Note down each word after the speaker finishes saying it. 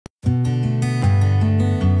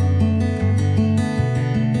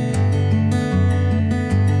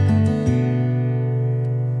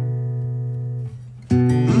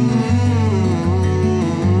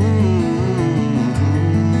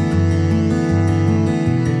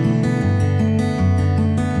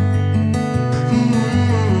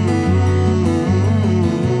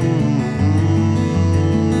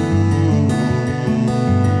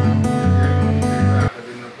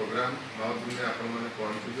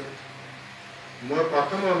मोर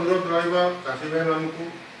प्रथम अनुरोध रही भाई मानक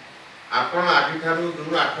आपण आज जो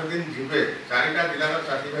 8 दिन जीवे 4टा जिलार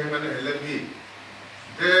चाषी भाई मैंने भी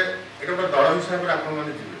एक दल हिसाब से आपण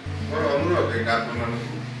मैंने जीवे मोर अनुरोध यहाँ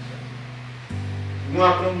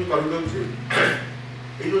आपको मुझे कहीदे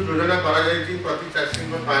ये जो योजना प्रति चाषी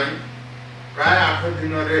प्राय 8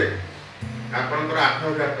 दिन में आपंकर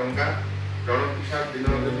 8,000 टंका जन पिछा दिन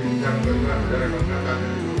हिसाब करवा 1,000 टंका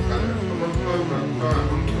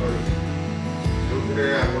जो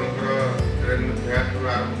आपंकर ट्रेन फेयर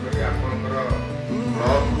आरम्भ कर आपंकर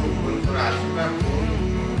block Bhubaneswar आसवा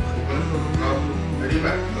Bhubaneswar block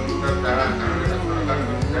फेरवा kilometre द्वारा कारण सरकार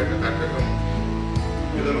कार्यक्रम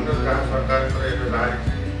किलोमीटर जहाँ सरकार बाहरी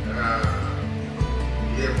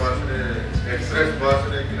ये बस एक्सप्रेस बस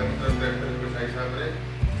किलोमीटर पैसा हिसाब से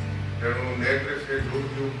तेणु नेट्रे से जो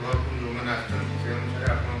जो ब्लक जो मैंने से अनुसार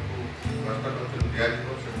आपको हस्ताक्षर दिखाई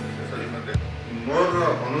मोर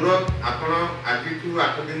अनुरोध आपड़ आज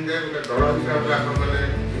 8 दिन जाए गोटे दल हिसाब से आप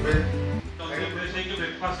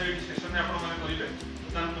ब्रेकफास्ट स्टेशन करेंगे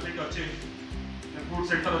फूड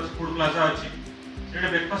सेंटर अच्छे फूड प्लाजा अच्छी से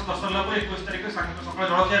ब्रेकफास्ट कर सारा 21 तारीख सकाल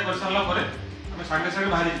जलखिया कर सारापर आम सागे सागे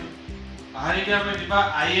बाहर के आम जा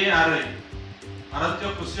IARI भारतीय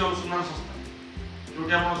कृषि अनुसंधान संस्था जो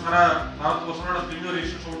आम सारा भारत वर्ष प्रीमियर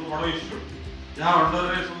इन्यूट सब बड़ इन्यूट जहाँ अंडर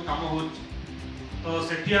में सब कम हो तो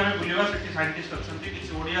सेठी आम बुलवा से साइंटिस्ट अच्छा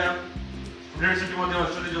किसी ओडिया स्टूडेंट से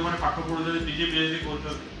जो मैंने पाठ पढ़ुं PG PhD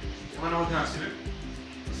कर आसवे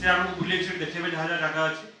से आमको बुले देखे जहाँ जहाँ जगह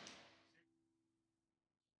अच्छी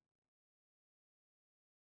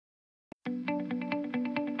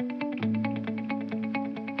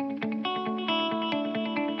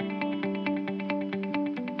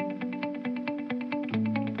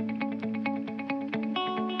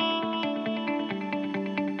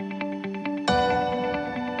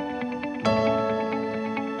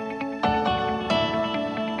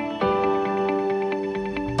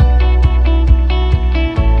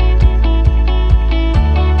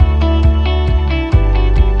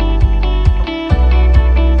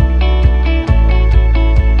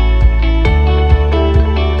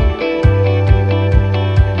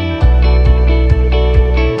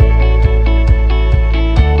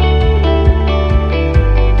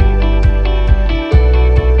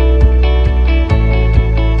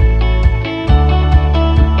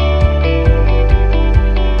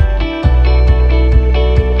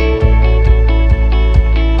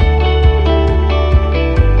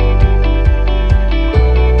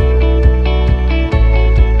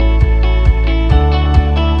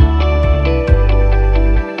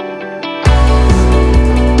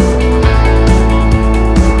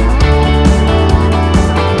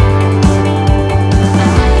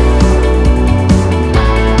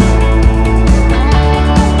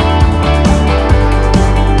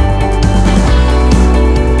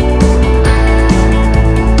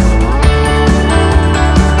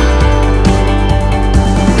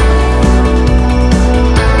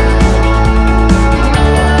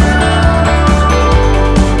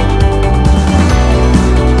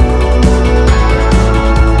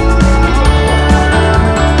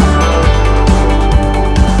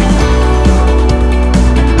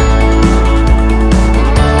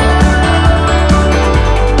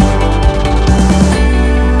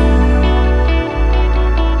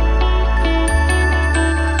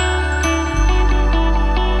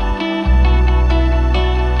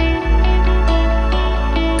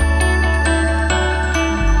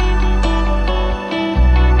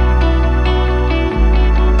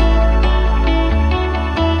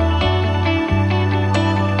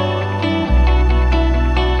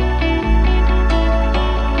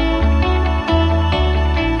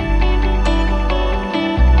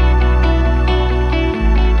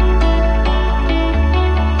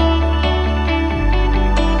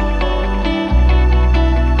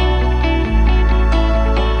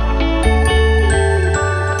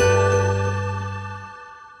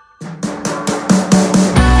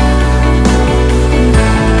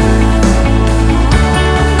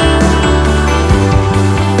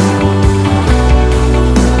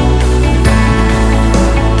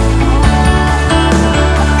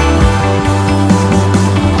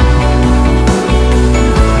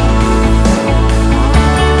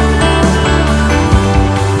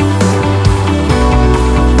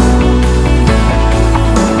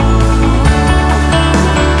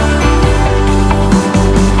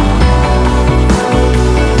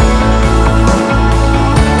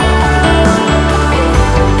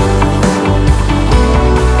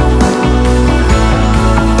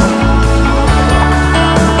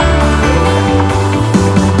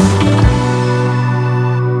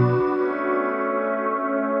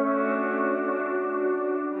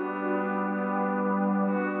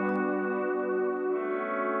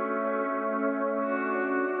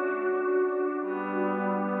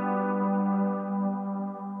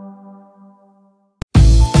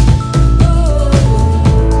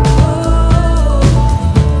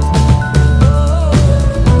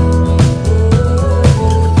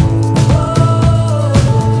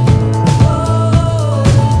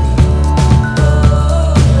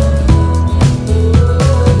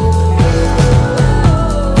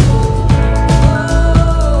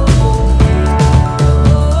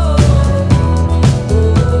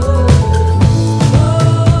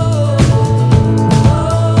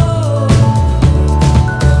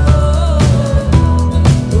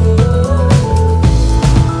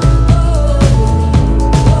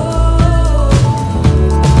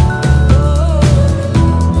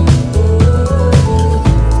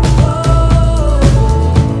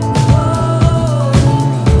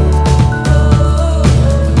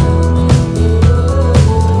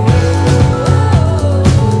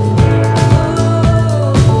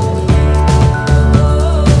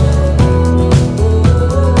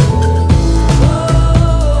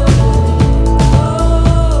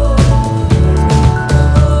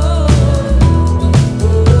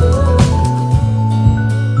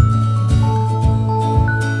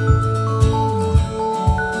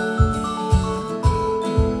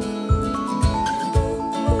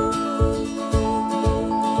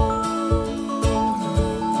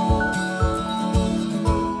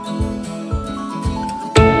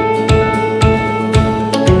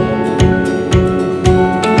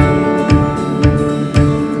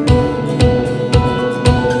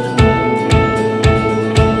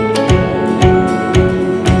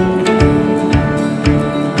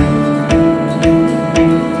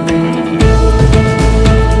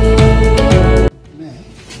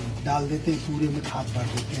भर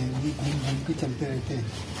देते हैं। ये घूम घूम के चलते रहते हैं।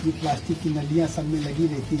 ये प्लास्टिक की नलियाँ सब में लगी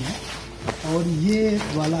रहती हैं। और ये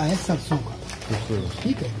वाला है सरसों का,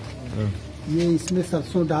 ठीक है। ये इसमें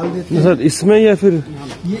सरसों डाल देते हैं सर, इसमें या फिर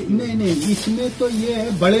ये नहीं, इसमें तो ये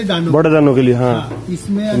है बड़े दानों के लिए। हाँ,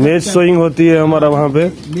 इसमें मेज सोइंग होती है हमारा वहाँ पे।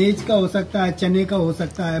 मेज का हो सकता है, चने का हो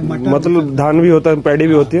सकता है, मटर मतलब धान भी होता है, पैडी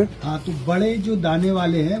भी होती है। हाँ, तो बड़े जो दाने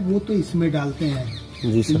वाले हैं वो तो इसमें डालते हैं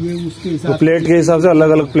जी सर। तो ये उसके हिसाब प्लेट के हिसाब से अलग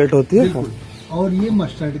अलग प्लेट होती है। और ये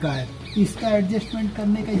मस्टर्ड का है। इसका एडजस्टमेंट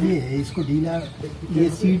करने का ये है, इसको ढीला, ये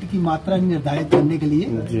सीड की मात्रा निर्धारित करने के लिए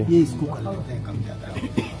ये इसको कर लेते हैं कम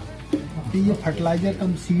ज्यादा। तो ये फर्टिलाइजर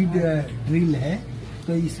कम सीड ड्रिल है,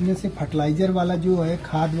 तो इसमें से फर्टिलाइजर वाला जो है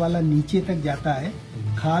खाद वाला नीचे तक जाता है,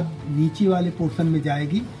 खाद नीचे वाले पोर्शन में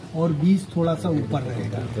जाएगी और बीज थोड़ा सा ऊपर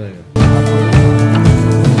रहेगा।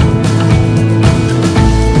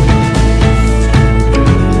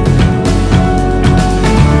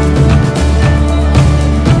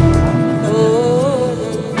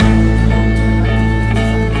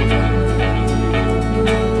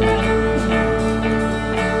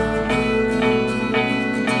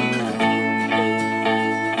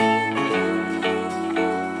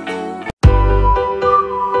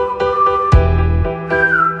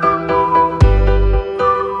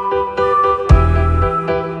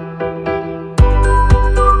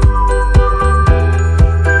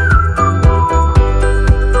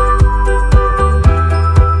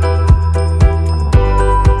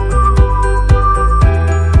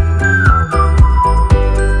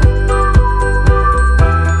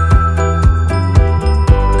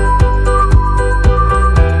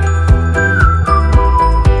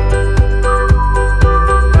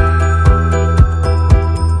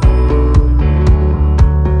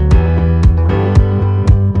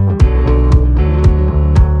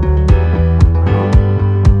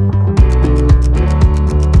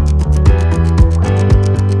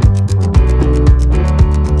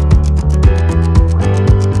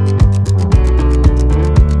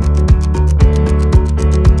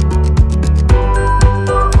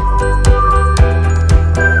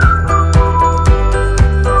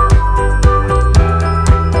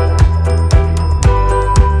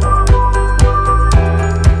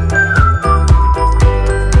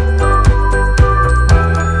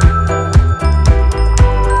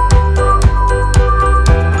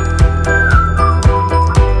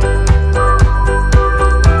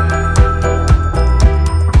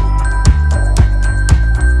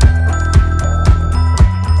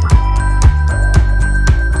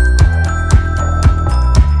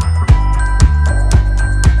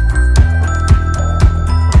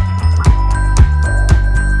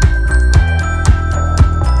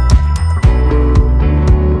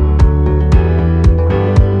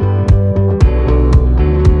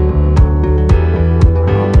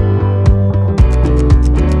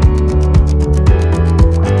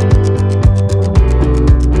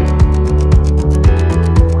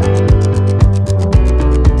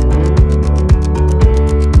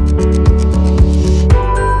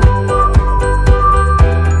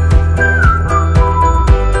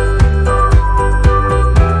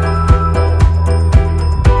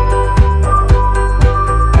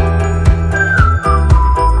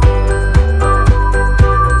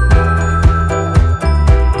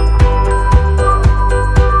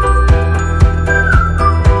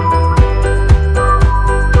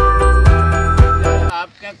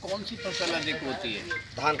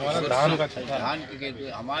 धान की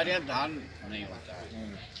हमारे यहाँ धान नहीं होता है,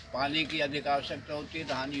 पानी की अधिक आवश्यकता होती है,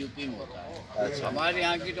 धान यूपी में होता है। अच्छा। हमारे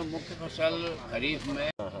यहाँ की तो मुख्य फसल खरीफ में।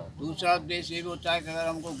 दूसरा उद्देश्य ये भी होता है कि अगर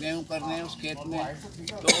हमको गेहूँ करने हैं उस खेत में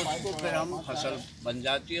तो उसको फिर हम फसल बन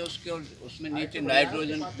जाती है उसके, और उसमें नीचे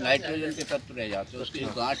नाइट्रोजन के तत्व रह जाते हैं, उसकी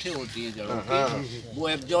जो गांठें होती हैं जड़ों की वो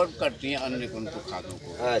एब्जॉर्ब करती हैं अन्य खादों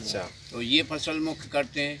को। अच्छा, तो ये फसल मुख्य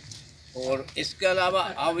करते हैं। और इसके अलावा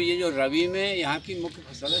अब ये जो रबी में यहाँ की मुख्य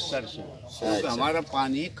फसल है सरसों। अच्छा। हमारा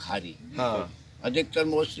पानी खारी, अधिकतर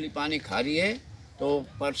मोस्टली पानी खारी है, तो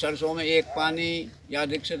पर सरसों में एक पानी या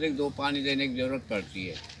अधिक से अधिक 2 पानी देने की ज़रूरत पड़ती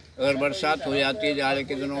है। अगर बरसात हो जाती है जाड़े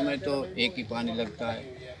के दिनों में तो एक ही पानी लगता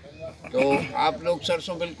है। तो आप लोग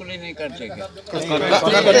सरसों बिल्कुल ही नहीं करते क्या?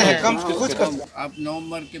 करते हैं, कम। आप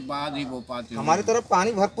नवंबर के बाद ही बो पाते हो? हमारी तरफ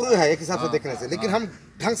पानी भरपूर है एक हिसाब से देखने से, लेकिन हम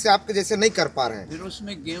ढंग से आपके जैसे नहीं कर पा रहे हैं। फिर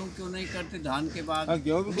उसमें गेहूँ क्यों नहीं करते धान के बाद?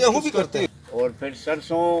 गेहूँ भी करते हैं। और फिर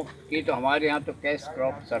सरसों की तो हमारे यहाँ तो कैश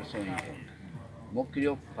क्रॉप सरसों ही है, मुख्य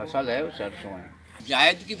जो फसल है वो सरसों है।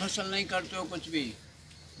 जायद की फसल नहीं करते हो कुछ भी?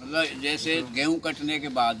 मतलब जैसे गेहूँ कटने के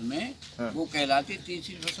बाद में वो कहलाती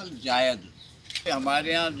तीसरी फसल जायद।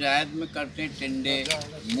 हमारे यहाँ जायद में करते हैं टिंडे,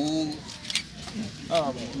 मूंग,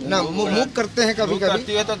 ना मूव करते हैं कभी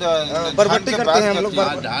करती है तो बरबट्टी करते हैं हम लोग।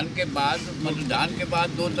 धान के बाद मतलब धान के बाद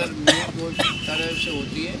दो तरह से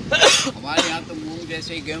होती है हमारे यहाँ। तो मूंग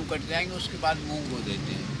जैसे ही गेहूँ कट जाएंगे उसके बाद मूंग बो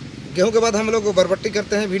देते हैं। गेहूं के बाद हम लोग बरबट्टी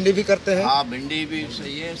करते हैं, भिंडी भी करते हैं। हाँ, भिंडी भी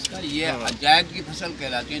सही है इसका। ये जायद की फसल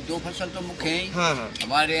कहलाती है। दो फसल तो मुख्य है ही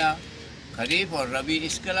हमारे यहाँ, खरीफ और रबी।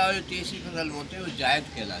 इसके अलावा जो तीसरी फसल होती है वो जायद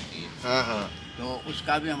कहलाती है। तो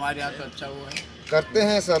उसका भी हमारे यहाँ तो अच्छा हुआ है, करते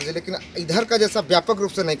हैं सर जी। लेकिन इधर का जैसा व्यापक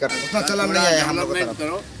रूप से नहीं करते, उतना चलन नहीं आया हम लोग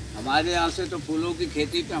करो। हमारे यहाँ से तो फूलों की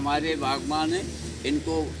खेती पे हमारे बागबान है,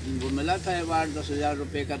 इनको वो मिला था अवार्ड 10,000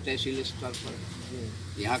 रुपये का तहसील स्तर पर।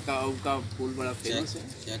 यहाँ का उनका फूल बड़ा फेमस है।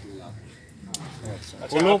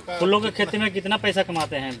 फूलों की खेती में कितना पैसा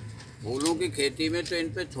कमाते हैं? फूलों की खेती में तो इन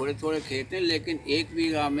पे थोड़े थोड़े खेत हैं, लेकिन एक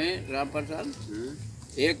बीघा में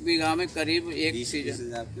एक बीघा में करीब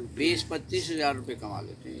 20-25 हज़ार रुपये कमा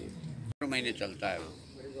लेते हैं। महीने चलता है वो।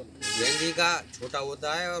 गेंदी का छोटा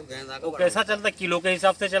होता है और गेंदा का कैसा चलता है? किलो के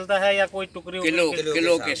हिसाब से चलता है या कोई टुकड़ी? किलो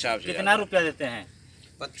के हिसाब से। कितना रुपया देते हैं?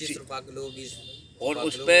 25 रुपया किलो, 20। और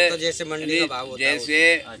उस पे तो जैसे मंडी का भाव होता है,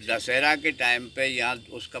 जैसे दशहरा के टाइम पे यहाँ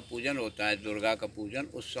उसका पूजन होता है, दुर्गा का पूजन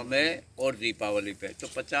उस समय, और दीपावली पे तो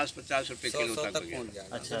 50-50 रुपए किलो तक पहुँच जाता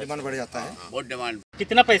है। अच्छा, डिमांड बढ़ जाता है। बहुत डिमांड।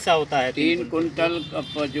 कितना पैसा होता है? 3 कुंटल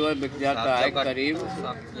जो है बिक जाता है करीब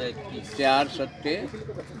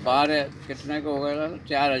 4-7-12 कितने का हो गया?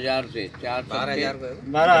 4,000 से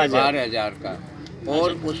 12,000 का।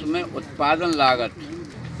 और उसमें उत्पादन लागत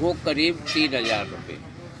वो करीब 3,000 रुपये,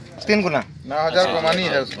 3 गुना 9,000 कमानी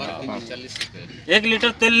है। 1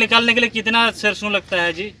 लीटर तेल निकालने के लिए कितना सरसों लगता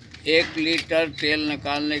है जी? 1 लीटर तेल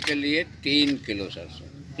निकालने के लिए 3 किलो सरसों।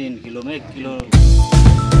 3 किलो में 1 किलो।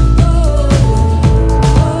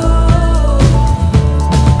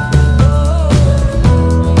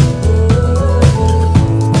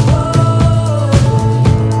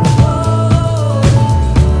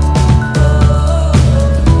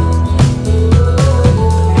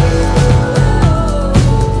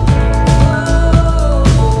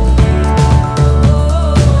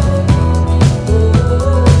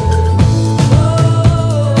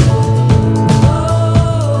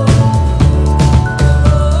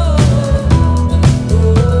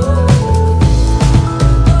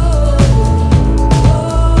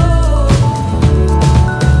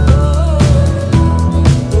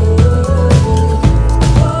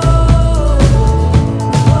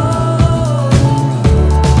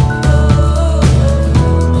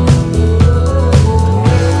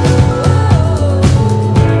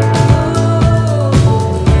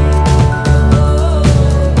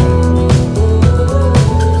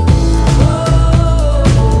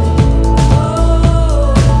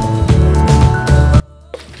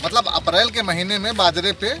 अप्रैल के महीने में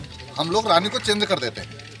बाजरे पे हम लोग रानी को चेंज कर देते हैं,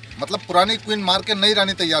 मतलब पुरानी क्वीन मार के नई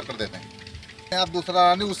रानी तैयार कर देते हैं। आप दूसरा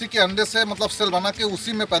रानी उसी के अंडे से मतलब सेल बना के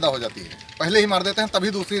उसी में पैदा हो जाती है, पहले ही मार देते हैं तभी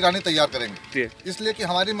दूसरी रानी तैयार करेंगे। इसलिए कि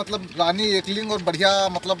हमारी मतलब रानी एकलिंग और बढ़िया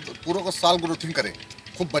मतलब पूरा को साल ग्रोथिंग करे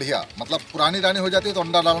खूब बढ़िया। मतलब पुरानी रानी हो जाती है तो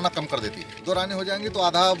अंडा डालना कम कर देती है। 2 रानी हो जाएंगी तो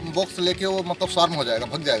आधा बॉक्स लेके वो मतलब स्वार्म हो जाएगा,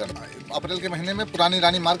 भग जाएगा। अप्रैल के महीने में पुरानी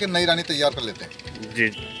रानी मार के नई रानी तैयार कर लेते हैं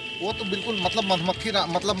जी। वो तो बिल्कुल मतलब मधुमक्खी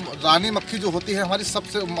मतलब रानी मक्खी जो होती है हमारी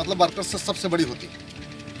सबसे मतलब वर्कर से सबसे बड़ी होती है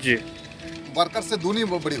जी। वर्कर से दूनी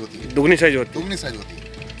बड़ी होती है, दुगनी साइज होती है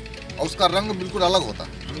और उसका रंग बिल्कुल अलग होता है।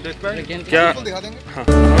 क्या दिखा देंगे? हाँ।